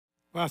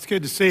Well, it's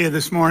good to see you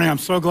this morning. I'm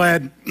so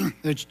glad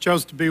that you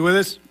chose to be with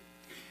us.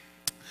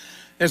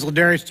 As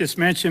Ladarius just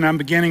mentioned, I'm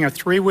beginning a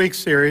 3-week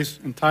series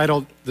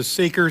entitled The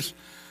Seekers,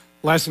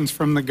 Lessons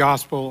from the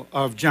Gospel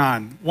of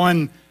John.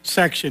 One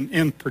section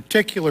in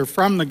particular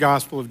from the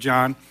Gospel of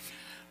John,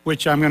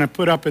 which I'm going to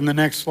put up in the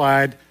next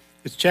slide,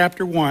 is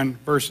chapter 1,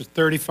 verses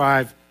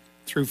 35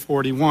 through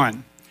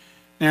 41.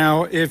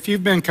 Now, if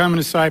you've been coming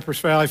to Cypress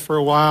Valley for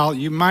a while,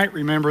 you might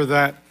remember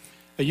that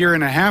a year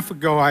and a half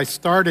ago, I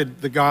started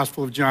the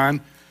Gospel of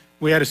John.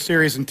 We had a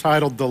series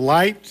entitled The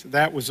Light.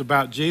 That was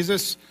about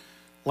Jesus.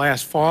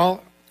 Last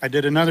fall, I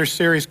did another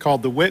series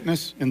called The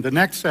Witness in the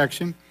next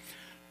section,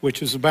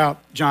 which is about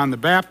John the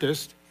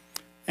Baptist.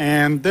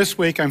 And this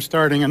week, I'm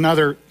starting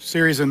another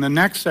series in the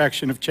next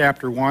section of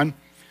chapter 1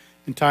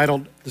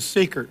 entitled The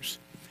Seekers.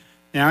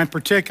 Now, in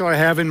particular, I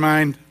have in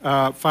mind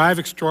 5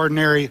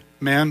 extraordinary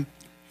men.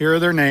 Here are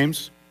their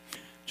names: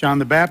 John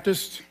the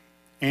Baptist,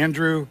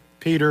 Andrew,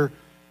 Peter,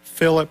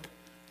 Philip,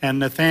 and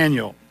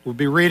Nathaniel. We'll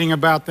be reading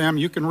about them.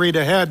 You can read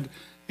ahead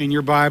in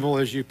your Bible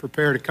as you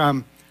prepare to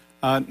come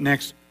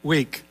next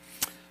week.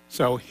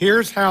 So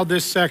here's how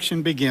this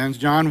section begins.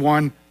 John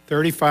 1,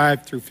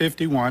 35 through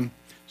 51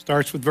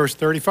 starts with verse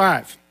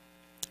 35.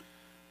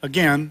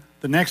 Again,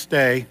 the next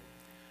day,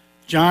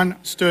 John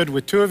stood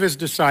with 2 of his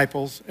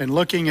disciples, and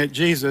looking at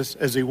Jesus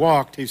as he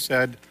walked, he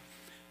said,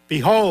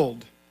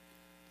 "Behold,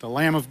 the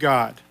Lamb of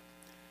God."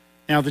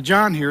 Now, the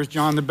John here is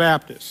John the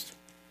Baptist.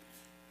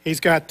 He's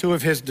got 2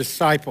 of his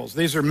disciples.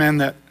 These are men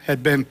that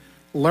had been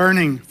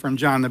learning from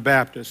John the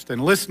Baptist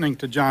and listening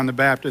to John the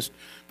Baptist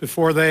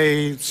before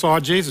they saw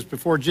Jesus,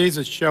 before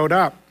Jesus showed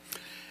up.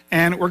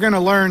 And we're going to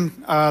learn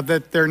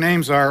that their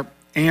names are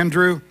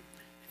Andrew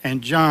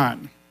and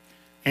John.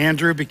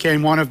 Andrew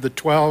became one of the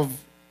 12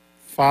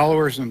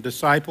 followers and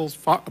disciples,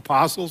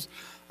 apostles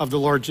of the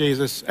Lord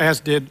Jesus, as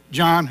did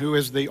John, who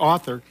is the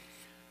author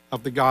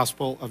of the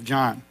Gospel of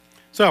John.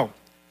 So,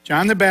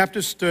 John the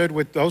Baptist stood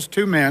with those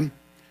 2 men,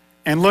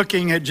 and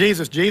looking at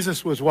Jesus,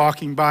 Jesus was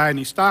walking by, and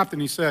he stopped and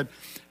he said,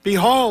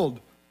 "Behold,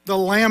 the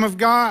Lamb of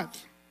God."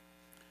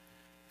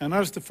 Now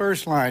notice the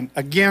first line,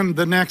 again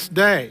the next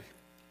day,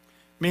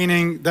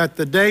 meaning that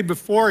the day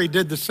before he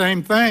did the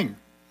same thing.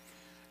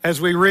 As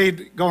we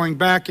read, going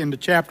back into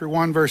chapter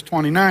 1, verse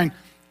 29,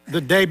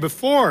 the day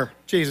before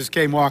Jesus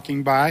came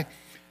walking by,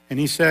 and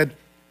he said,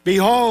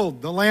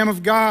 "Behold, the Lamb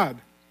of God,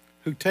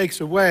 who takes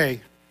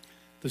away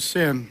the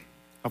sin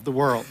of the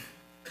world."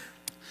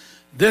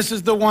 This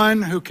is the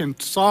one who can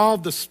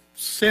solve the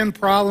sin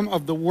problem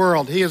of the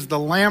world. He is the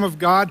Lamb of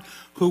God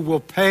who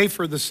will pay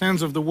for the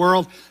sins of the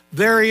world.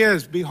 There he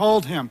is.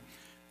 Behold him.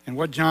 And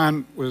what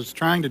John was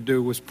trying to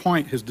do was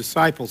point his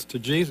disciples to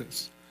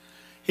Jesus.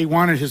 He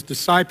wanted his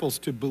disciples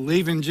to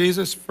believe in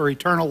Jesus for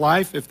eternal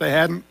life if they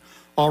hadn't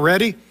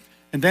already.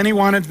 And then he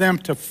wanted them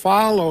to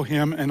follow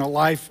him in a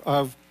life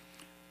of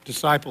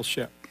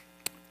discipleship.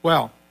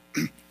 Well,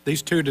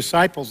 these 2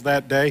 disciples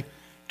that day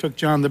took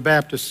John the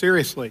Baptist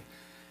seriously,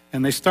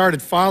 and they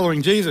started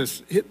following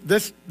Jesus.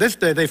 This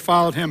day they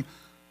followed him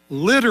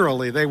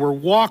literally. They were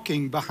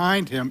walking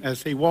behind him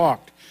as he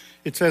walked.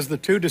 It says the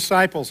 2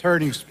 disciples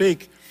heard him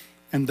speak,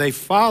 and they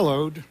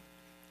followed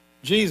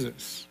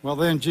Jesus. Well,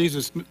 then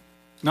Jesus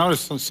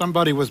noticed that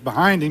somebody was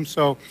behind him,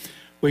 so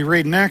we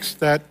read next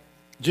that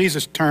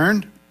Jesus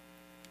turned,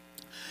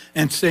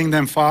 and seeing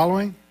them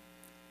following,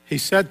 he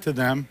said to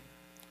them,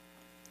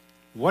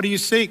 "What do you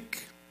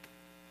seek?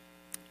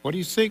 What do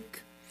you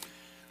seek?"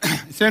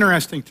 It's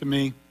interesting to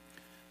me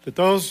that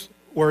those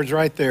words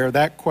right there,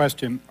 that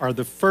question, are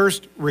the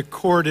first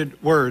recorded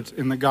words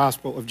in the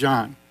Gospel of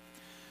John.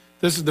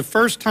 This is the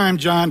first time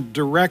John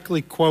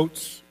directly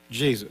quotes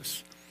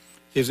Jesus,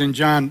 is in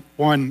John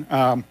 1,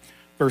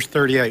 verse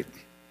 38.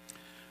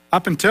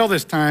 Up until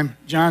this time,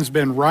 John's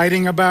been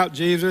writing about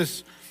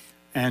Jesus,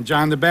 and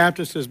John the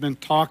Baptist has been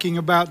talking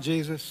about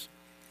Jesus.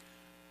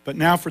 But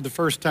now, for the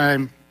first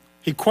time,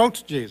 he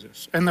quotes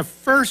Jesus. And the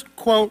first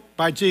quote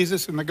by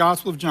Jesus in the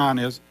Gospel of John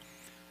is,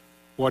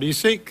 "What do you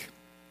seek?"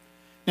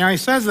 Now, he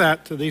says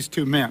that to these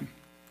 2 men.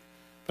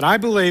 But I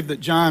believe that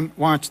John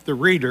wants the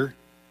reader,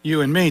 you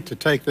and me, to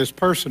take this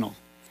personal.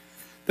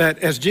 That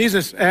as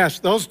Jesus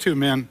asked those 2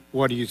 men,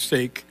 "What do you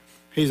seek?"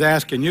 he's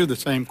asking you the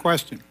same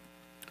question.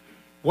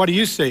 What do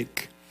you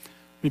seek?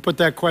 Let me put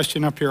that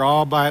question up here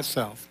all by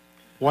itself.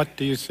 What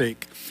do you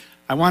seek?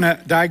 I want to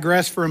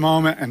digress for a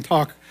moment and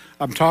talk.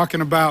 I'm talking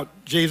about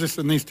Jesus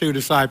and these 2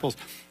 disciples.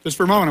 Just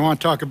for a moment, I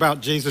want to talk about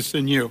Jesus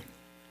and you.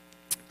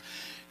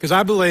 Because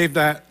I believe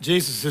that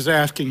Jesus is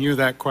asking you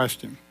that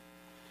question.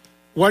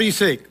 What do you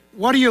seek?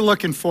 What are you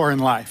looking for in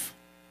life?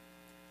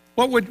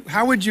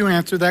 How would you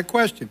answer that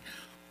question?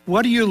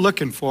 What are you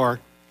looking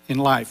for in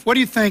life? What do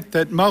you think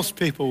that most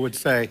people would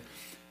say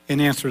in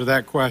answer to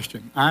that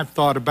question? I've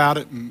thought about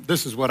it, and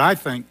this is what I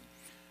think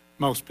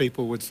most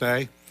people would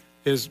say,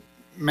 is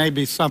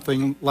maybe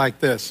something like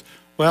this.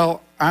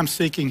 Well, I'm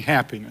seeking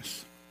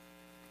happiness.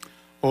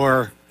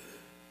 Or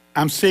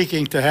I'm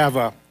seeking to have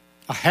a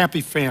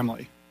happy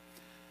family.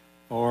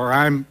 Or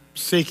I'm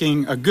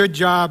seeking a good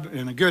job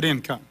and a good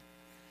income.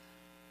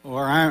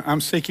 Or I'm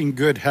seeking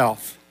good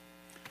health.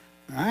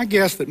 I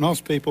guess that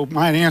most people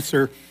might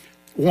answer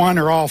one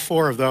or all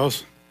four of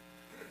those.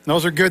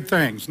 Those are good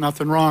things.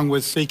 Nothing wrong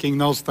with seeking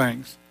those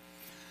things.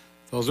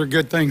 Those are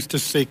good things to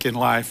seek in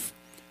life.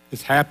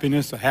 It's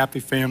happiness, a happy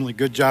family,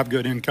 good job,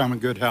 good income, and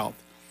good health.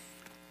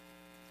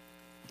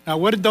 Now,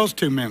 what did those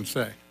two men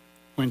say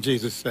when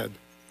Jesus said,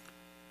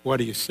 "What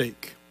do you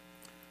seek?"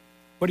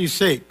 What do you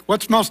seek?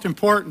 What's most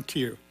important to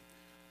you?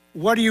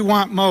 What do you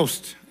want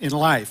most in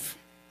life?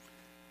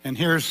 And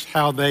here's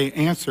how they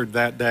answered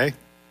that day.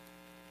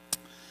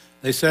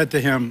 They said to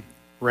him,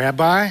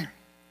 "Rabbi,"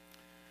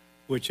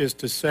 which is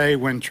to say,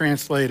 when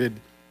translated,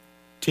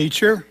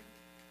 teacher,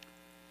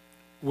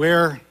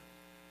 where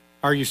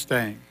are you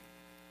staying?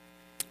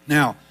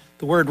 Now,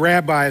 the word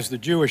rabbi is the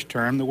Jewish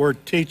term. The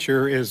word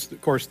teacher is, of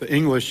course, the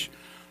English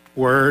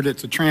word.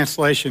 It's a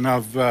translation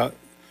of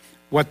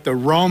what the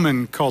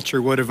Roman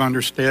culture would have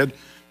understood,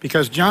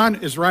 because John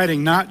is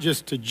writing not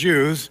just to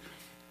Jews,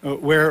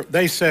 where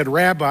they said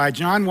rabbi.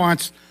 John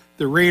wants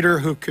the reader,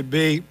 who could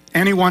be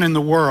anyone in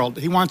the world.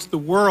 He wants the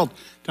world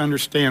to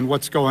understand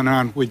what's going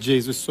on with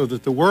Jesus so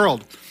that the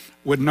world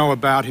would know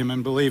about him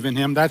and believe in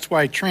him. That's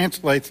why he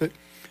translates it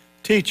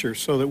teacher,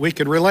 so that we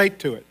could relate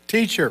to it.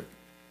 Teacher,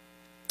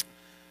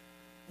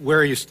 where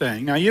are you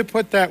staying? Now, you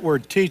put that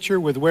word teacher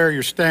with where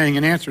you're staying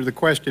and answer the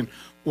question,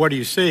 what do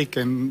you seek?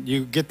 And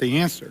you get the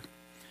answer.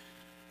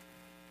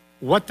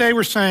 What they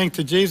were saying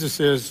to Jesus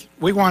is,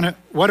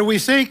 what do we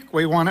seek?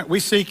 We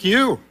seek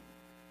you.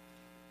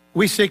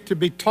 We seek to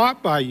be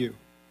taught by you.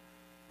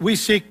 We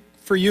seek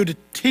for you to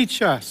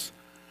teach us.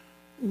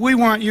 We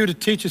want you to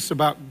teach us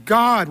about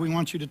God. We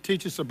want you to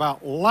teach us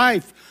about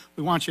life.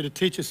 We want you to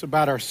teach us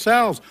about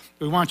ourselves.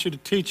 We want you to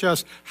teach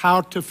us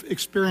how to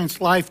experience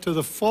life to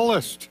the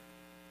fullest.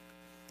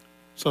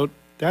 So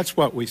that's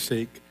what we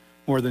seek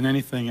more than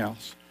anything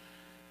else.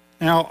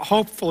 Now,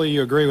 hopefully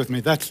you agree with me.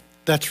 That's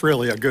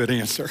really a good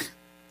answer.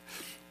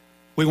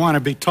 We want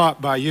to be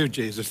taught by you,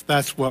 Jesus.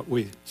 That's what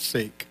we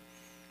seek.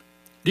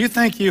 Do you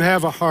think you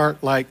have a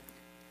heart like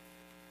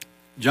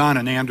John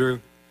and Andrew?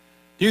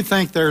 Do you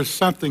think there's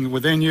something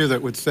within you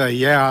that would say,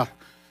 yeah,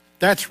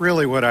 that's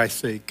really what I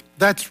seek.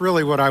 That's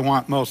really what I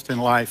want most in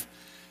life,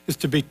 is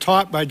to be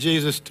taught by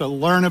Jesus, to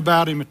learn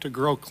about him, and to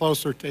grow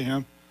closer to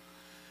him?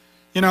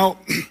 You know,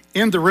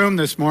 in the room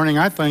this morning,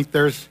 I think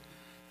there's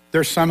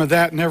some of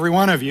that in every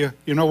one of you.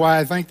 You know why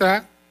I think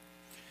that?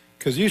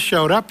 Because you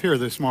showed up here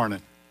this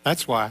morning.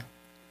 That's why.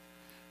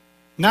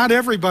 Not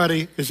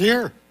everybody is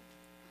here.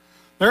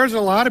 There's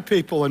a lot of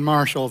people in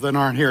Marshall that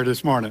aren't here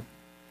this morning.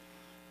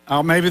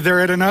 Maybe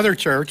they're at another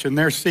church and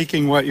they're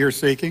seeking what you're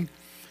seeking.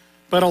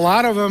 But a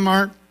lot of them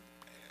aren't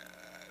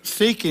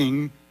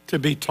seeking to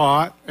be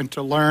taught and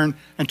to learn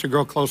and to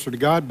grow closer to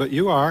God, but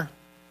you are.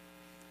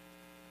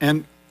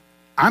 And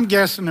I'm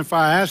guessing if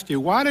I asked you,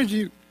 why did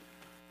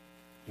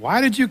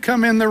you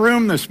come in the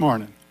room this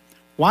morning?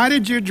 Why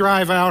did you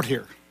drive out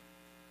here?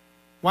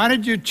 Why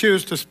did you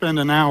choose to spend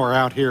an hour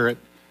out here at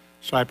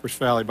Cypress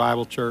Valley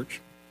Bible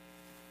Church?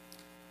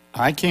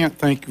 I can't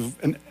think of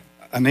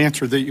an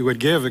answer that you would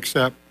give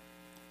except,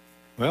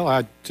 well,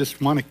 I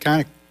just want to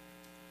kind of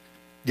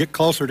get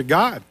closer to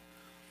God.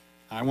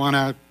 I want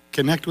to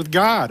connect with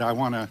God. I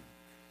want to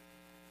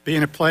be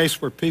in a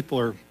place where people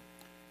are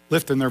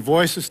lifting their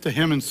voices to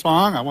him in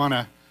song. I want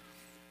to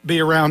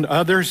be around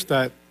others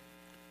that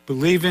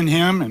believe in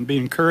him and be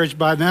encouraged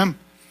by them.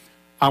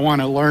 I want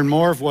to learn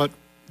more of what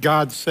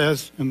God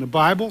says in the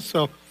Bible.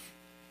 So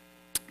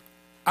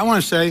I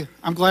want to say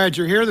I'm glad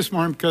you're here this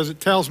morning, because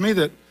it tells me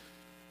that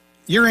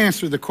your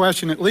answer to the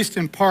question, at least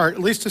in part,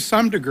 at least to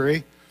some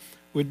degree,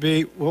 would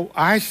be, well,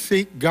 I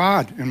seek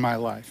God in my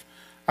life.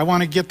 I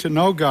want to get to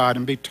know God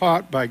and be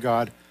taught by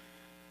God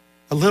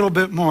a little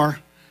bit more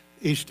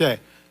each day.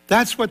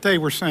 That's what they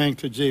were saying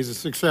to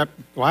Jesus, except,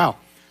 wow,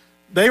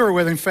 they were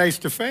with him face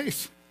to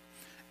face.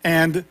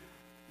 And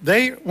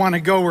they want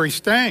to go where he's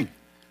staying.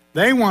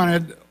 They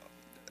wanted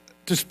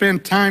to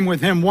spend time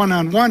with him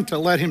one-on-one, to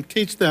let him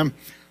teach them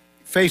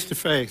face to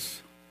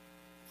face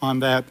on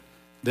that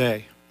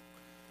day.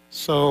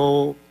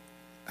 So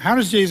how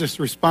does Jesus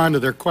respond to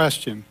their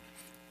question,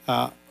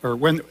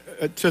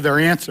 to their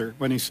answer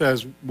when he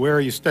says, where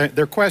are you staying?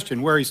 Their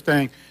question, where are you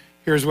staying?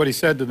 Here's what he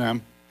said to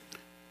them: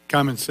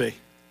 come and see.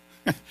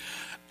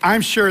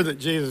 I'm sure that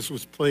Jesus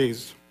was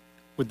pleased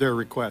with their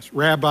request.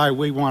 Rabbi,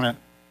 we want to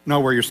know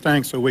where you're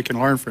staying so we can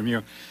learn from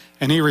you.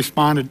 And he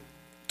responded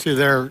to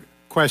their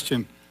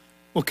question,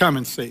 well, come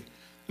and see.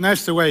 And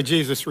that's the way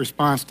Jesus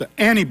responds to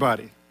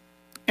anybody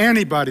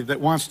that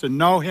wants to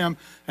know him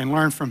and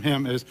learn from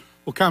him, is,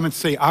 well, come and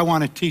see. I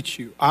want to teach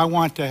you. I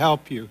want to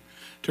help you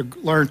to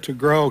learn, to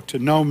grow, to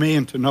know me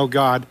and to know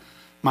God,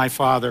 my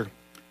Father,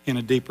 in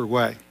a deeper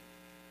way.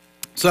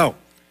 So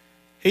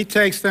he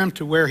takes them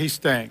to where he's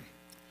staying.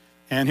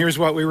 And here's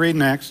what we read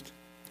next.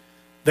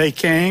 They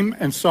came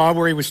and saw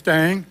where he was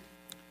staying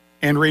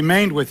and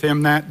remained with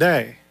him that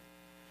day.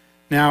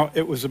 Now,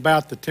 it was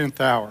about the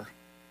 10th hour.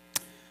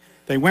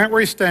 They went where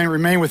he's staying,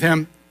 remained with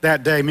him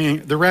that day,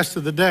 meaning the rest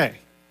of the day.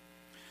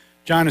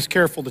 John is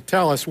careful to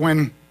tell us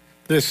when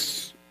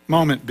this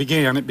moment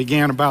began. It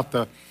began about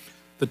the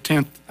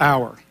 10th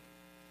hour.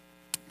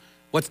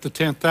 What's the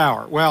 10th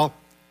hour? Well,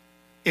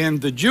 in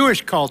the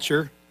Jewish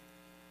culture,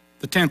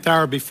 the 10th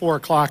hour would be 4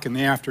 o'clock in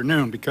the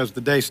afternoon because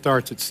the day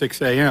starts at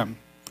 6 a.m.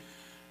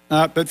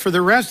 But for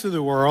the rest of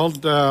the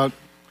world, the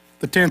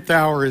 10th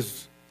hour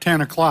is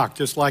 10 o'clock,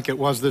 just like it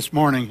was this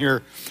morning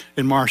here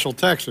in Marshall,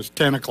 Texas.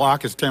 10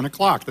 o'clock is 10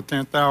 o'clock. The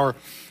 10th hour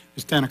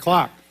is 10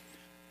 o'clock.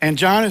 And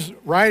John is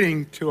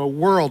writing to a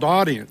world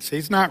audience.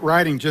 He's not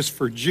writing just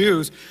for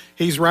Jews.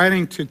 He's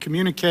writing to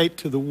communicate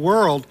to the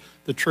world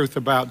the truth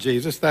about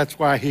Jesus. That's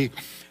why he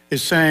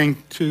is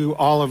saying to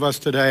all of us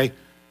today,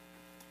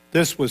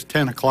 this was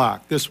 10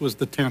 o'clock. This was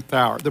the 10th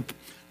hour.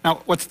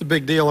 Now, what's the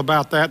big deal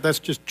about that? That's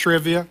just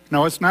trivia?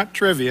 No, it's not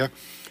trivia.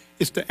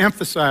 It's to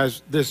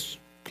emphasize this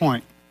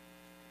point.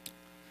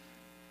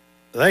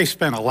 They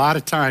spent a lot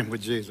of time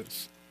with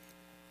Jesus.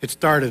 It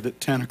started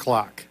at 10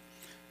 o'clock.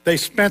 They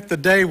spent the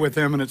day with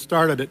him, and it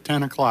started at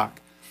 10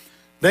 o'clock.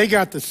 They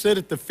got to sit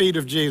at the feet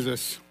of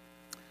Jesus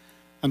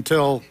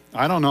until,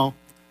 I don't know,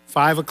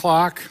 5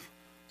 o'clock,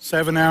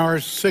 7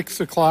 hours,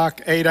 6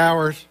 o'clock, 8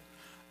 hours.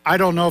 I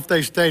don't know if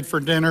they stayed for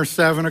dinner,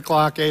 7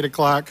 o'clock, 8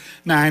 o'clock,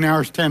 9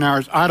 hours, 10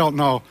 hours. I don't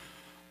know.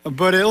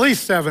 But at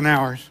least 7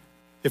 hours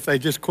if they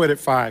just quit at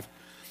 5.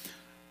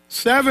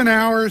 7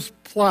 hours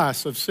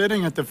plus of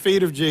sitting at the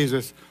feet of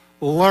Jesus,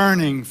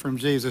 learning from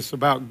Jesus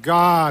about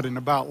God and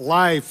about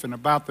life and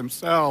about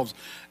themselves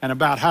and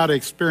about how to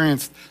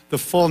experience the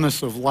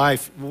fullness of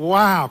life.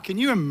 Wow, can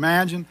you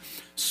imagine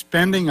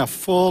spending a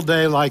full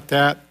day like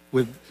that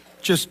with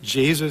just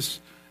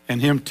Jesus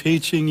and him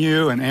teaching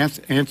you and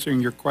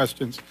answering your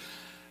questions?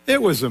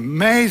 It was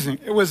amazing.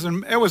 It was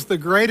the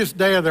greatest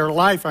day of their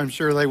life, I'm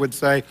sure they would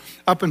say,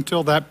 up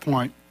until that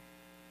point.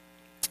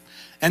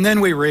 And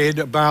then we read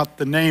about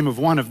the name of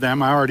one of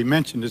them. I already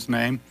mentioned his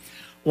name.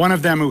 One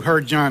of them who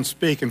heard John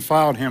speak and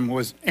followed him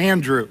was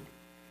Andrew,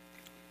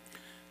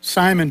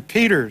 Simon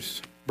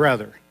Peter's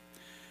brother.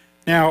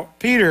 Now,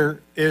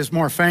 Peter is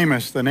more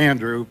famous than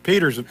Andrew.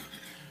 Peter's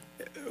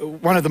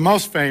one of the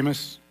most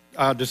famous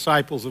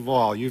disciples of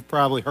all. You've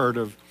probably heard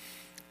of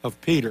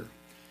Peter.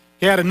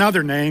 He had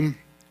another name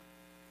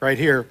right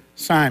here,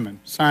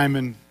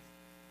 Simon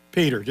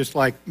Peter, just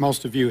like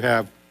most of you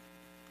have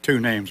two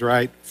names,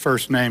 right?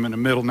 First name and a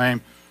middle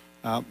name.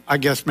 I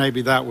guess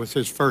maybe that was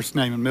his first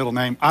name and middle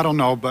name. I don't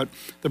know, but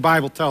the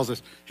Bible tells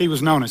us he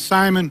was known as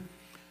Simon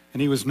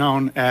and he was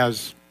known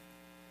as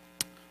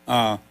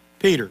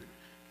Peter.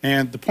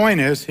 And the point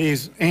is,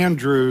 he's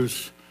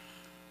Andrew's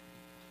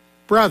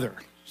brother.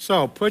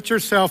 So put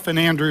yourself in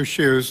Andrew's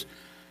shoes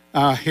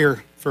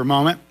here for a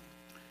moment.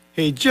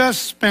 He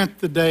just spent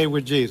the day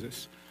with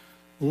Jesus,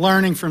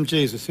 learning from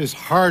Jesus. His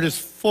heart is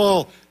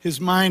full. His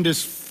mind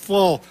is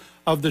full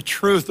of the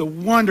truth, the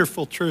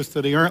wonderful truth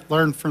that he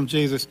learned from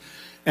Jesus.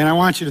 And I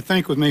want you to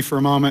think with me for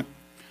a moment.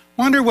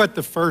 Wonder what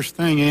the first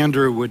thing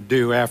Andrew would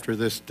do after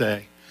this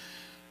day.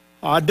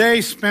 A day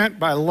spent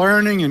by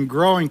learning and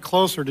growing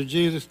closer to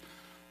Jesus.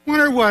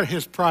 Wonder what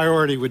his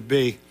priority would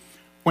be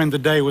when the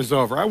day was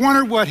over. I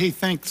wonder what he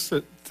thinks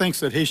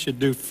that he should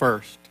do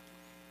first.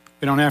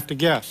 We don't have to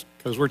guess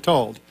because we're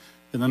told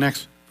in the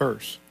next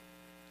verse.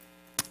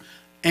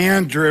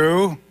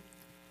 Andrew,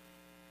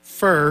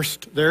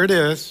 first, there it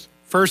is,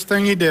 first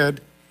thing he did,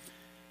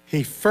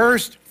 he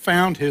first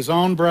found his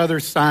own brother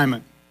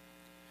Simon.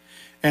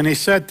 And he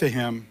said to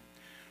him,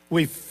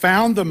 "We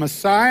found the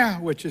Messiah,"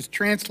 which is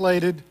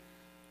translated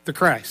the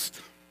Christ.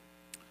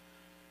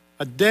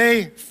 A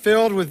day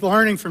filled with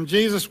learning from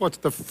Jesus. What's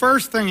the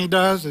first thing he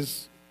does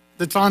is,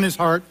 that's on his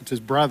heart? It's his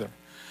brother.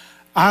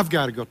 I've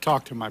got to go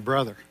talk to my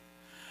brother.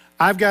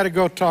 I've got to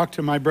go talk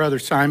to my brother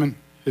Simon.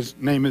 His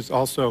name is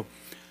also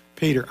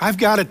Peter. I've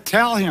got to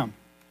tell him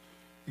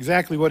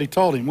exactly what he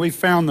told him. We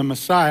found the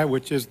Messiah,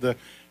 which is the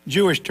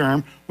Jewish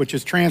term, which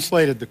is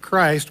translated the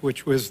Christ,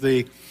 which was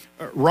the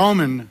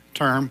Roman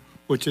term,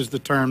 which is the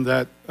term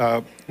that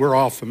we're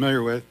all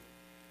familiar with.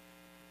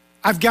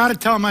 I've got to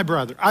tell my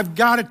brother. I've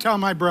got to tell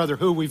my brother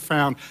who we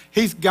found.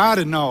 He's got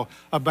to know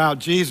about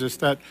Jesus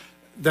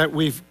that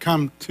we've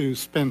come to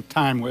spend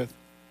time with.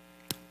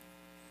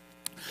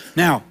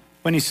 Now,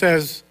 when he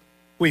says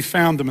we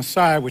found the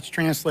Messiah, which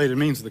translated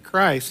means the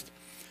Christ,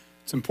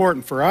 it's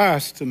important for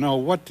us to know,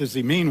 what does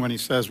he mean when he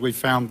says we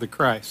found the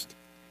Christ?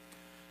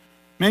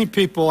 Many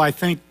people, I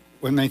think,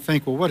 when they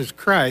think, well, what is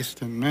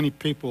Christ? And many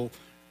people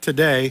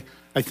today,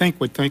 I think,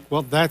 would think,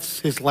 well,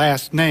 that's his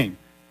last name,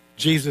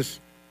 Jesus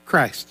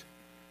Christ.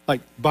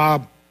 Like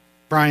Bob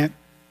Bryant,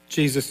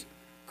 Jesus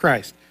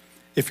Christ.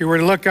 If you were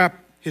to look up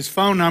his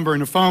phone number in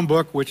the phone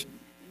book, which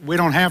we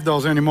don't have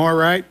those anymore,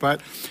 right?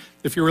 But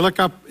if you were to look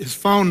up his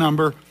phone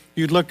number,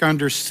 you'd look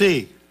under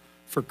C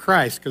for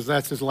Christ, because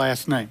that's his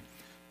last name.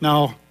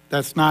 No,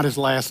 that's not his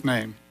last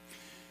name.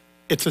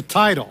 It's a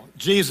title,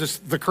 Jesus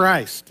the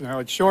Christ. Now,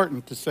 it's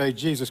shortened to say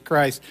Jesus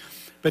Christ,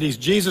 but he's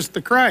Jesus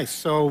the Christ.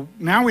 So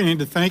now we need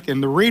to think,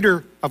 and the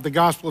reader of the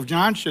Gospel of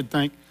John should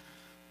think,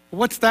 well,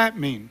 what's that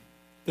mean,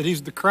 that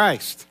he's the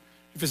Christ?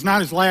 If it's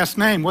not his last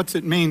name, what's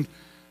it mean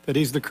that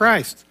he's the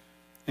Christ?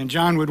 And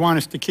John would want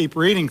us to keep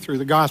reading through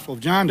the Gospel of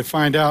John to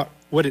find out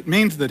what it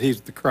means that he's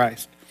the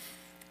Christ.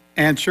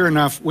 And sure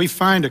enough, we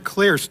find a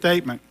clear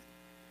statement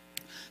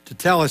to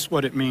tell us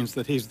what it means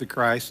that he's the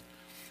Christ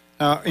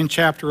in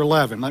chapter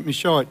 11. Let me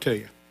show it to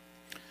you.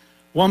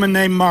 A woman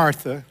named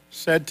Martha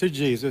said to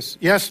Jesus,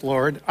 "Yes,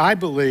 Lord, I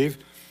believe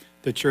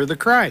that you're the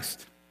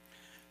Christ."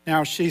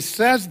 Now, she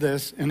says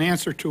this in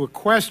answer to a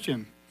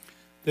question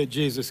that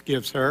Jesus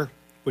gives her,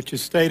 which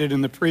is stated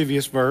in the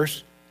previous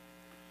verse.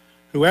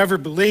 "Whoever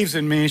believes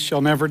in me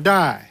shall never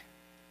die.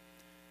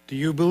 Do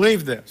you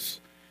believe this?"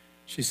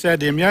 She said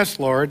to him, "Yes,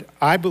 Lord,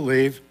 I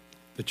believe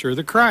that you're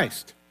the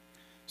Christ."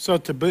 So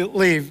to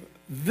believe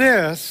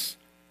this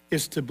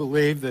is to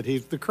believe that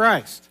he's the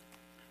Christ.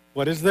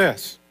 What is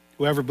this?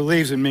 Whoever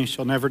believes in me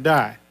shall never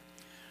die.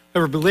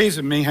 Whoever believes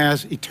in me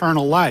has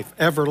eternal life,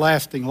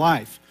 everlasting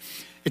life.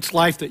 It's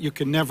life that you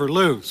can never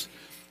lose.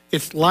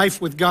 It's life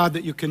with God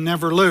that you can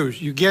never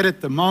lose. You get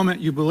it the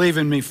moment you believe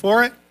in me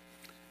for it,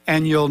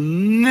 and you'll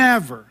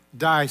never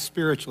die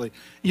spiritually.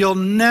 You'll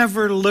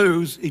never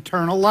lose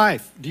eternal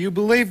life. Do you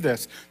believe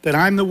this? That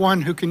I'm the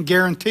one who can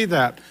guarantee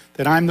that?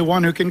 That I'm the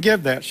one who can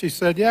give that? She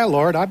said, "Yeah,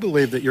 Lord, I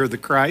believe that you're the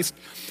Christ."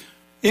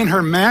 In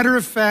her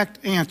matter-of-fact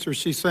answer,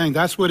 she's saying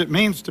that's what it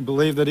means to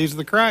believe that he's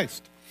the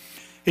Christ.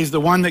 He's the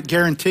one that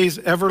guarantees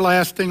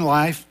everlasting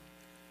life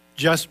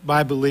just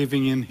by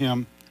believing in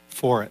him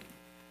for it.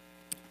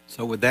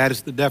 So with that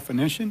as the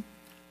definition,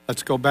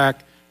 let's go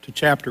back to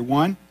chapter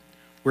 1,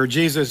 where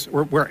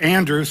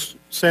Andrew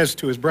says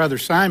to his brother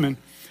Simon,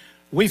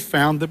 "We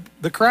found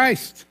the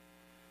Christ,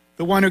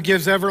 the one who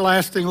gives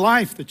everlasting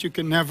life that you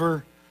can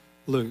never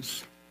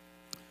lose."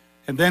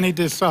 And then he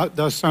does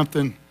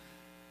something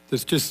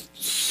that's just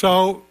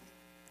so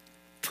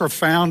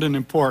profound and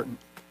important,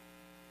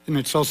 and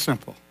it's so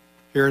simple.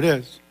 Here it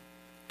is.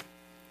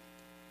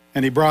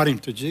 And he brought him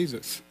to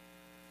Jesus.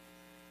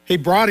 He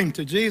brought him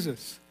to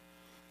Jesus.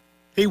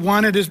 He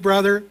wanted his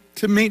brother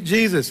to meet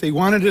Jesus. He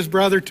wanted his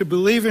brother to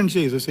believe in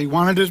Jesus. He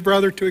wanted his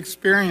brother to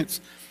experience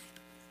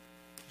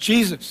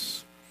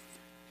Jesus.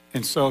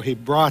 And so he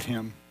brought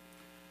him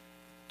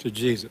to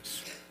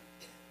Jesus.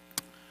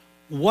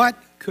 What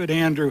could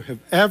Andrew have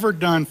ever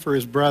done for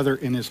his brother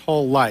in his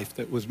whole life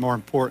that was more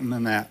important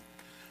than that?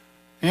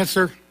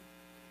 Answer,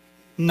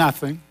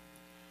 nothing.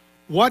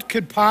 What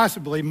could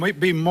possibly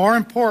be more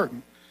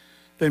important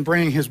than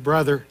bringing his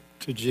brother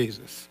to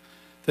Jesus?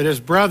 That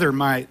his brother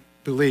might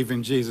believe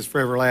in Jesus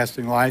for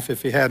everlasting life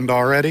if he hadn't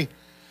already.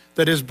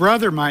 That his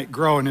brother might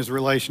grow in his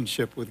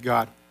relationship with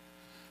God.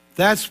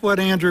 That's what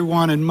Andrew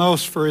wanted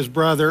most for his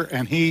brother,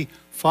 and he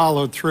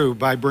followed through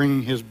by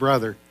bringing his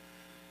brother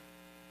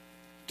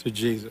to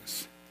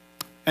Jesus.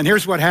 And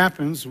here's what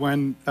happens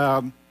when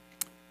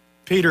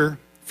Peter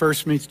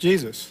first meets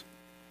Jesus.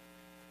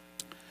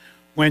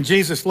 When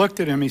Jesus looked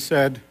at him, he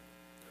said,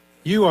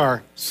 "You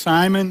are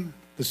Simon,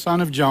 the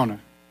son of Jonah.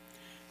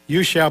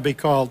 You shall be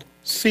called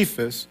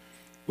Cephas,"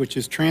 which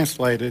is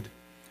translated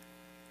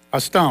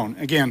a stone.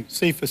 Again,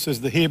 Cephas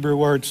is the Hebrew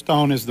word,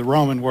 stone is the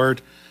Roman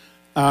word.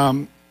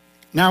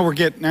 Now we're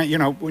getting,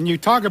 when you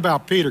talk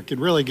about Peter, it can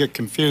really get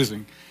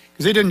confusing,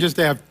 because he didn't just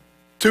have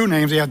two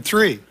names, he had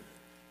three.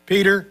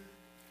 Peter,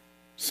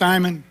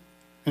 Simon,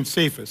 and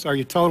Cephas. Are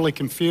you totally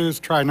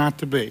confused? Try not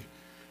to be.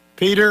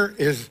 Peter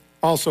is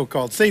also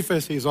called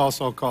Cephas. He's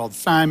also called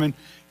Simon.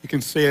 You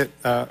can see it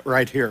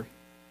right here.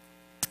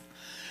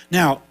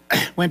 Now,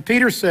 when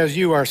Peter says,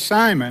 "You are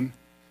Simon,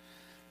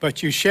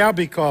 but you shall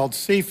be called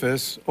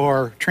Cephas,"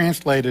 or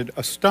translated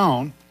a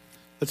stone,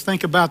 let's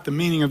think about the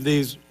meaning of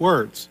these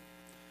words.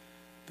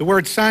 The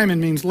word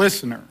Simon means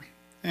listener,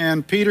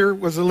 and Peter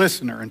was a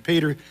listener. And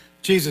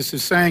Jesus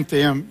is saying to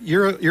him,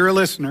 you're a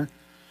listener,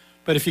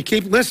 but if you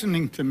keep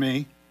listening to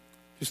me,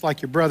 just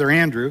like your brother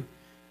Andrew,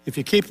 if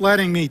you keep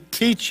letting me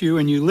teach you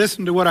and you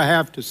listen to what I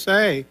have to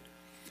say,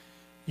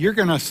 you're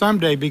going to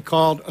someday be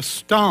called a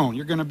stone.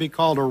 You're going to be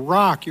called a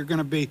rock. You're going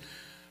to be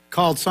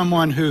called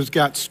someone who's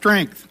got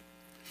strength.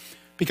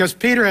 Because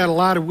Peter had a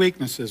lot of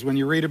weaknesses. When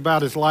you read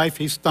about his life,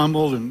 he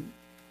stumbled and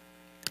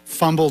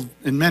fumbled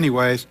in many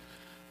ways.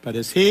 But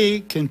as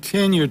he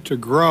continued to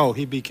grow,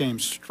 he became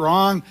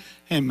strong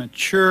and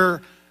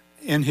mature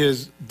in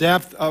his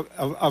depth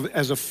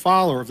as a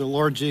follower of the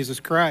Lord Jesus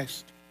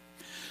Christ.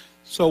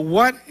 So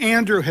what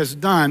Andrew has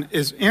done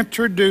is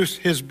introduce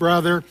his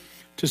brother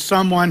to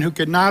someone who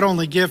could not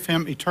only give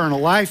him eternal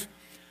life,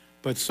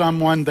 but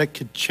someone that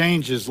could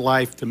change his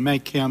life to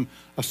make him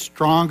a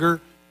stronger,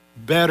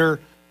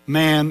 better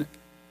man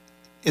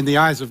in the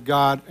eyes of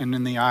God and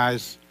in the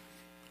eyes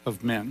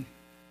of men.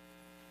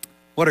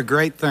 What a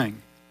great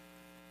thing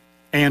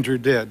Andrew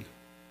did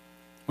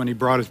when he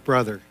brought his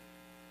brother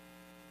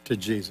to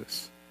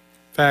Jesus.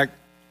 In fact,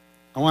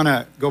 I want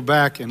to go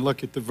back and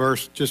look at the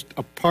verse, just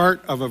a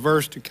part of a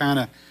verse to kind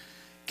of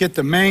get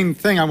the main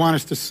thing I want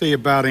us to see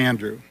about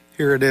Andrew.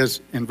 Here it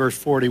is in verse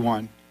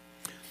 41.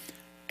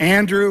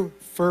 Andrew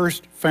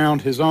first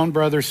found his own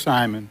brother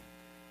Simon,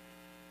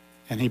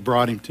 and he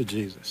brought him to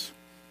Jesus.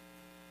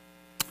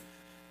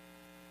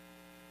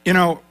 You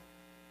know,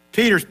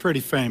 Peter's pretty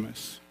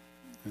famous,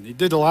 and he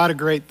did a lot of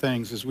great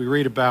things as we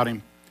read about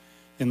him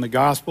in the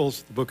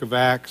Gospels, the book of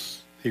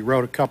Acts. He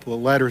wrote a couple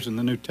of letters in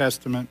the New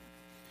Testament.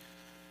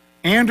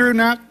 Andrew,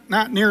 not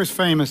near as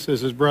famous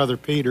as his brother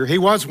Peter. He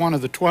was one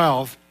of the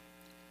 12.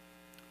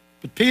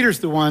 But Peter's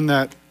the one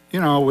that,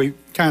 we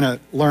kind of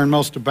learn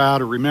most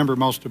about or remember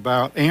most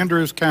about.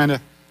 Andrew's kind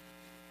of,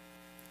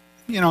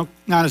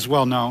 not as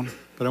well known.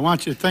 But I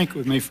want you to think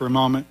with me for a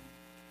moment.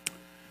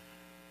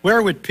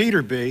 Where would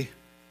Peter be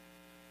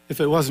if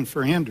it wasn't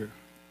for Andrew?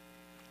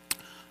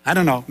 I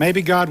don't know.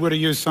 Maybe God would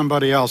have used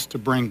somebody else to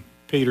bring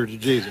Peter to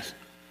Jesus.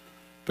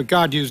 But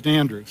God used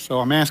Andrew, so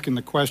I'm asking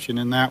the question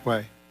in that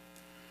way.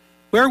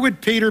 Where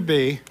would Peter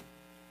be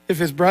if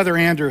his brother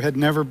Andrew had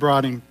never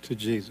brought him to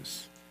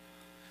Jesus?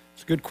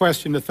 It's a good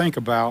question to think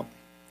about,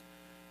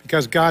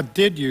 because God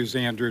did use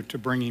Andrew to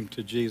bring him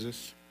to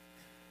Jesus.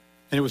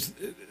 And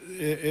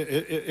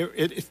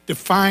it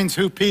defines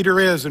who Peter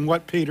is and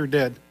what Peter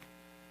did.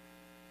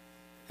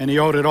 And he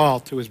owed it all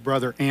to his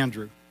brother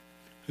Andrew,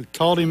 who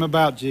told him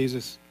about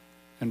Jesus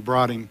and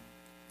brought him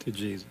to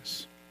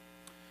Jesus.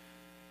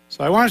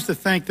 So I want us to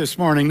think this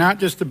morning, not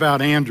just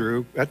about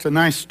Andrew. That's a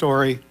nice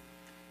story.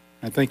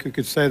 I think we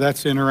could say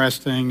that's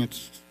interesting.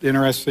 It's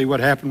interesting to see what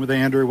happened with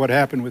Andrew, what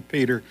happened with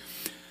Peter.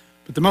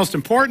 But the most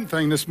important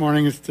thing this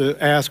morning is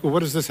to ask, well, what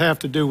does this have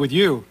to do with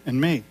you and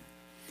me?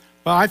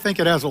 Well, I think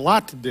it has a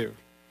lot to do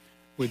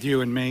with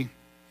you and me.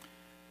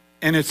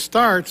 And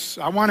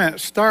I want to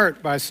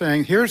start by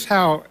saying, here's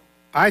how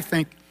I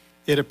think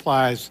it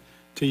applies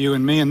to you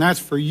and me, and that's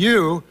for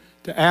you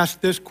to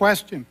ask this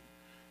question.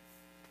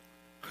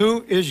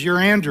 Who is your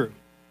Andrew?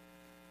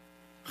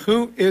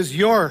 Who is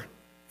your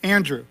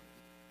Andrew?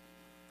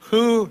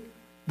 Who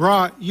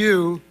brought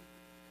you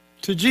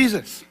to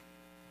Jesus?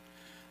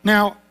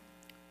 Now,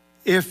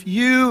 if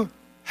you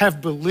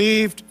have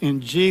believed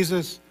in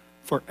Jesus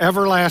for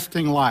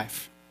everlasting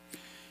life,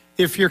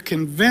 if you're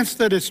convinced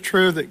that it's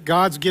true that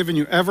God's given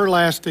you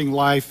everlasting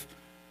life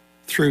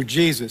through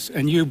Jesus,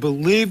 and you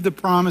believe the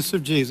promise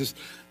of Jesus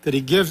that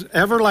he gives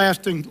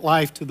everlasting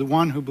life to the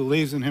one who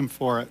believes in him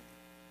for it,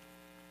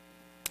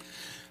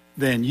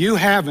 then you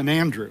have an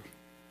Andrew.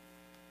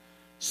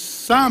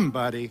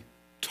 Somebody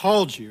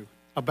told you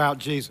about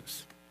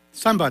Jesus.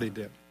 Somebody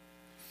did.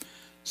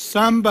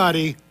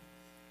 Somebody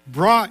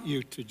brought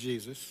you to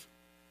Jesus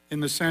in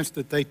the sense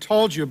that they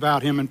told you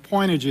about him and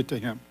pointed you to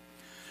him.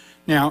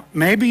 Now,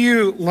 maybe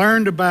you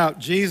learned about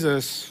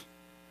Jesus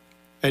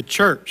at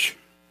church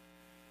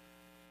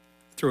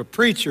through a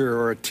preacher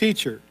or a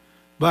teacher,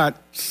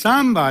 but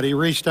somebody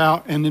reached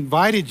out and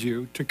invited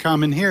you to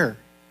come and hear,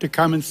 to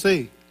come and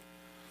see.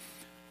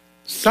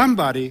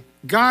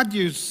 God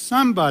used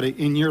somebody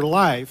in your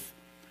life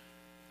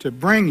to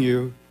bring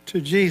you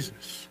to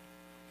Jesus.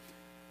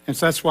 And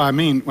so that's why I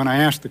mean when I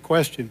ask the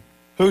question,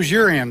 who's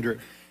your Andrew?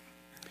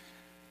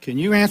 Can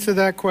you answer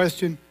that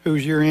question?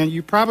 Who's your Andrew?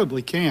 You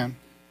probably can.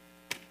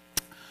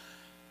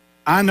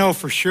 I know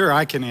for sure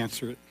I can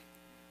answer it.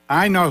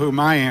 I know who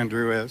my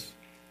Andrew is,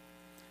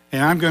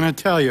 and I'm going to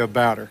tell you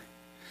about her.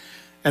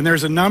 And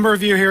there's a number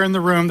of you here in the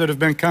room that have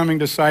been coming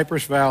to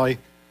Cypress Valley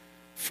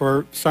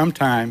for some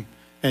time,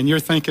 and you're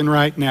thinking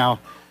right now,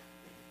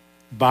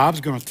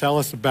 Bob's going to tell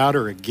us about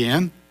her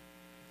again?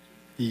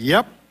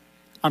 Yep,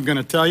 I'm going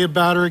to tell you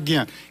about her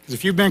again. Because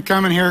if you've been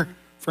coming here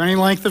for any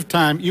length of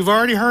time, you've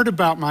already heard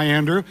about my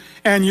Andrew,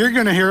 and you're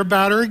going to hear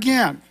about her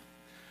again.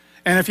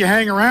 And if you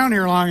hang around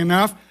here long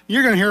enough,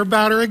 you're going to hear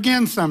about her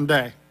again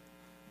someday.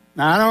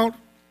 Now,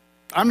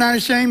 I'm not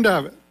ashamed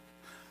of it.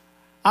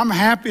 I'm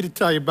happy to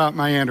tell you about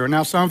my Andrew.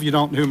 Now, some of you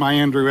don't know who my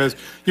Andrew is.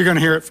 You're going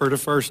to hear it for the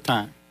first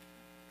time.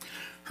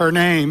 Her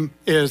name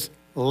is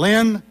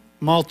Lynn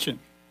Mulchin.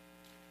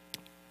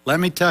 Let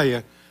me tell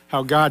you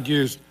how God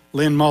used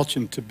Lynn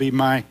Mulchin to be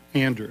my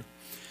Andrew.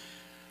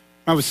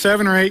 When I was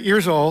 7 or 8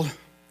 years old,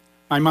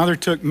 my mother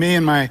took me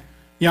and my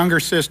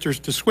younger sisters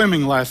to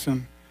swimming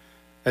lesson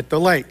at the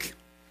lake.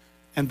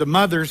 And the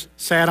mothers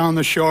sat on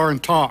the shore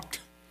and talked.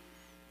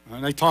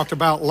 And they talked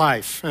about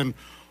life. And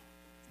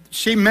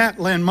she met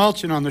Lynn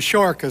Mulchin on the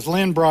shore because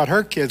Lynn brought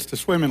her kids to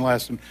swimming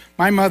lesson.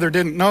 My mother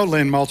didn't know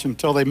Lynn Mulchin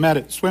until they met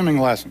at swimming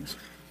lessons.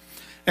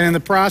 And in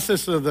the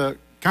process of the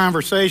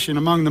conversation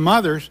among the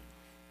mothers,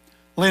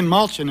 Lynn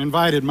Mulchin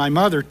invited my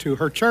mother to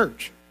her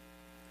church.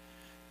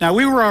 Now,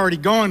 we were already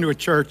going to a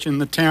church in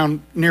the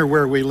town near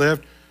where we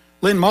lived.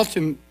 Lynn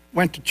Mulchin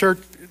went to church.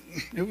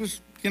 It was,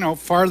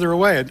 farther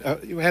away.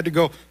 You had to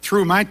go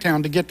through my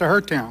town to get to her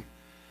town.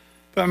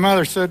 But my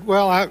mother said,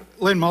 well,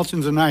 Lynn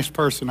Mulchin's a nice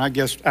person. I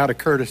guess out of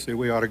courtesy,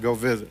 we ought to go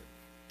visit.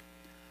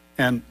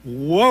 And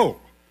whoa,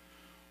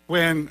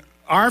 when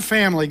our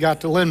family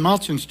got to Lynn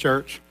Mulchin's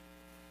church,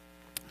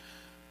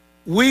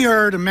 we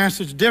heard a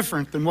message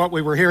different than what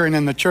we were hearing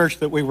in the church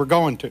that we were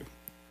going to.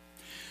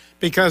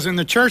 Because in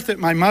the church that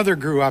my mother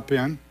grew up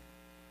in,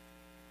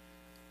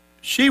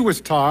 she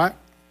was taught,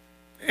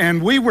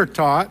 and we were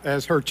taught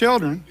as her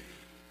children,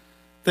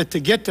 that to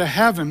get to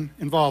heaven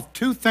involved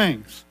two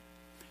things.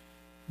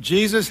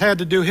 Jesus had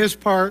to do his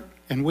part,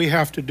 and we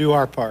have to do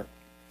our part.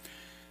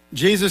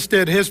 Jesus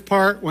did his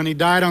part when he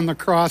died on the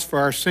cross for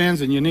our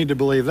sins, and you need to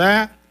believe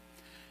that.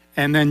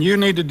 And then you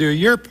need to do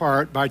your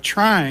part by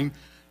trying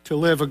to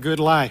live a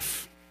good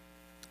life.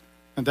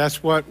 And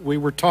that's what we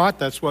were taught.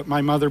 That's what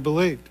my mother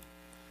believed.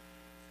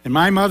 And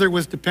my mother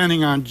was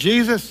depending on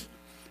Jesus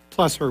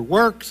plus her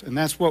works, and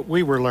that's what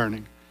we were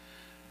learning.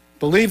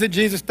 Believe that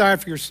Jesus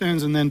died for your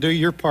sins and then do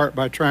your part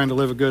by trying to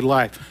live a good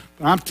life.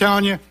 But I'm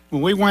telling you,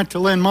 when we went to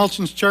Lynn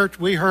Mulchin's church,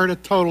 we heard a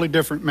totally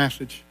different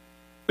message.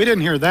 We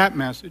didn't hear that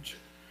message.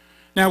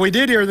 Now, we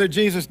did hear that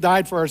Jesus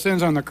died for our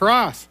sins on the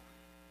cross.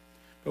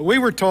 But we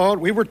were told,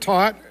 we were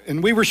taught,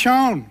 and we were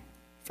shown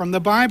from the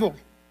Bible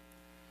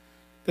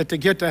that to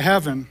get to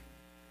heaven,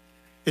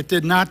 it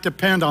did not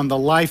depend on the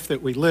life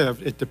that we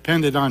lived. It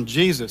depended on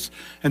Jesus,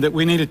 and that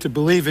we needed to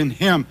believe in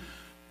him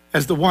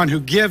as the one who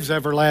gives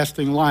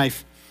everlasting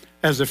life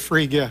as a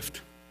free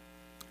gift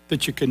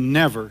that you can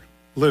never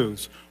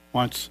lose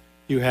once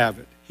you have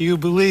it. He who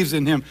believes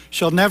in him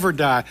shall never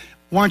die.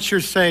 Once you're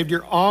saved,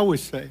 you're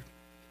always saved.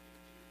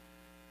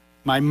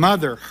 My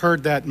mother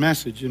heard that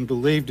message and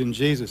believed in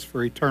Jesus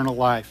for eternal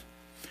life.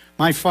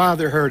 My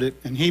father heard it,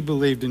 and he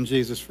believed in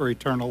Jesus for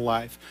eternal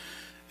life.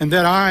 And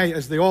that I,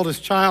 as the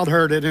oldest child,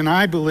 heard it, and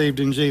I believed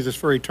in Jesus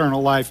for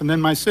eternal life. And then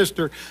my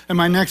sister and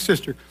my next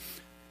sister.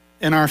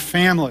 And our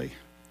family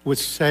was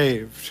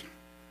saved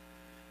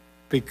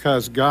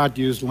because God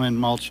used Lynn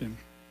Mulchin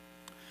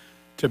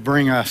to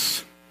bring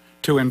us,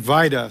 to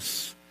invite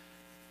us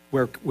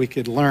where we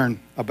could learn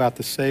about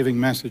the saving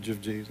message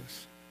of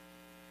Jesus.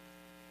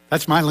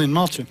 That's my Lynn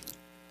Mulchin.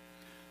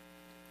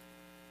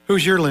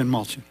 Who's your Lynn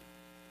Mulchin?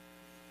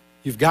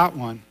 You've got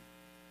one.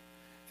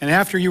 And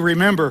after you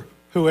remember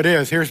who it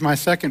is, here's my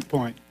second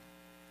point.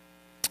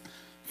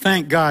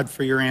 Thank God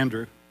for your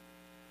Andrew.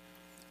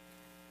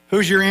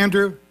 Who's your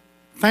Andrew?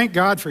 Thank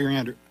God for your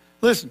Andrew.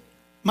 Listen,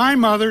 my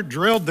mother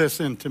drilled this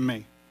into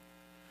me.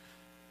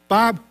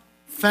 Bob,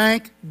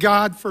 thank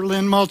God for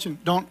Lynn Mulchin.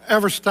 Don't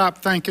ever stop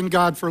thanking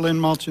God for Lynn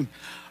Mulchin.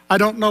 I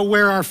don't know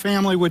where our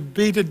family would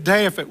be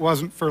today if it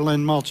wasn't for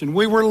Lynn Mulchin.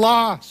 We were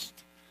lost.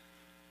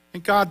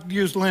 And God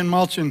used Lynn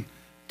Mulchin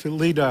to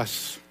lead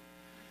us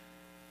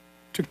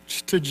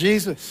to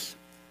Jesus,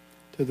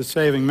 to the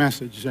saving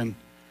message. And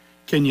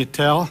can you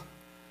tell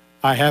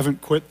I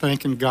haven't quit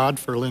thanking God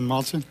for Lynn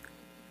Mulchin?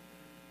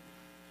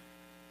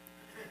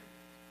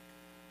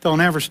 Don't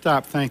ever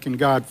stop thanking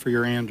God for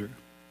your Andrew,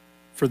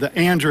 for the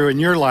Andrew in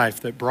your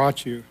life that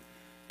brought you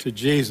to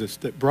Jesus,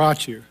 that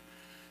brought you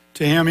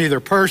to him either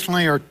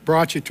personally or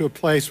brought you to a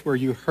place where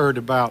you heard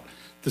about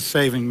the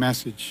saving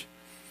message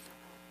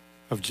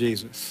of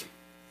Jesus.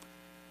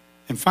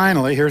 And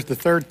finally, here's the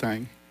third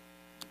thing.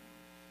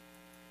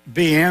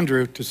 Be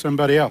Andrew to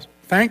somebody else.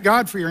 Thank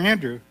God for your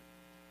Andrew,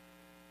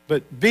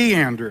 but be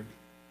Andrew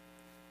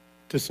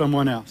to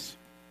someone else.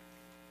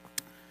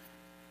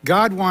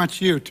 God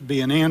wants you to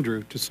be an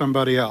Andrew to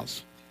somebody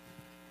else.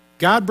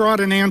 God brought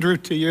an Andrew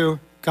to you.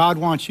 God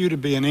wants you to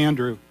be an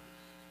Andrew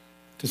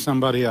to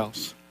somebody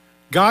else.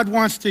 God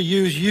wants to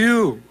use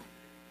you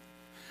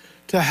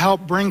to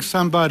help bring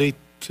somebody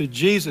to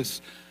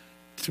Jesus,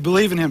 to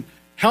believe in him.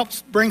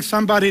 Helps bring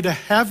somebody to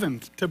heaven,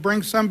 to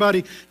bring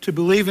somebody to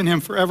believe in him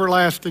for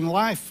everlasting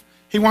life.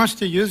 He wants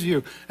to use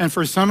you. And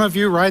for some of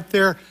you right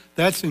there,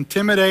 that's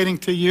intimidating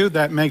to you.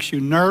 That makes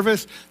you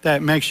nervous.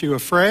 That makes you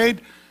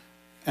afraid.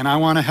 And I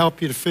want to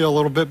help you to feel a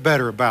little bit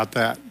better about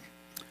that.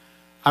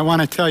 I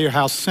want to tell you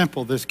how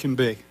simple this can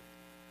be.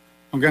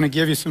 I'm going to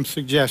give you some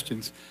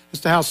suggestions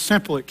as to how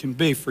simple it can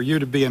be for you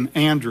to be an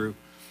Andrew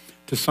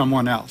to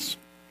someone else.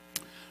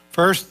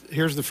 First,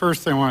 here's the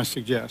first thing I want to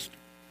suggest.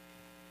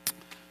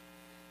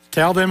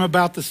 Tell them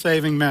about the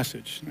saving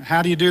message.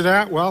 How do you do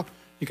that? Well,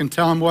 you can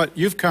tell them what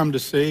you've come to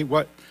see,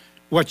 what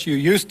you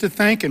used to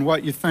think and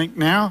what you think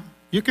now.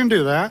 You can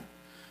do that.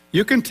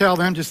 You can tell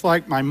them, just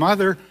like my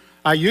mother,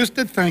 I used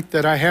to think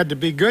that I had to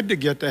be good to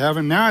get to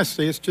heaven. Now I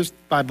see it's just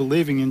by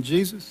believing in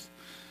Jesus.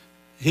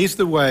 He's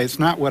the way. It's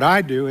not what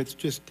I do. It's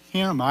just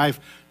him. I've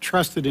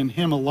trusted in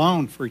him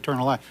alone for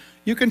eternal life.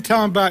 You can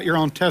tell them about your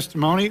own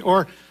testimony,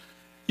 or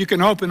you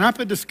can open up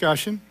a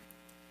discussion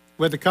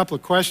with a couple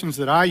of questions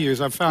that I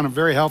use. I've found them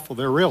very helpful.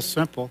 They're real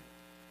simple.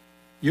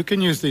 You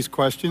can use these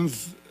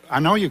questions. I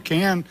know you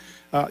can.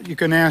 You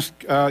can ask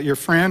your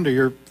friend or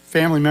your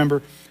family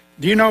member,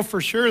 do you know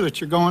for sure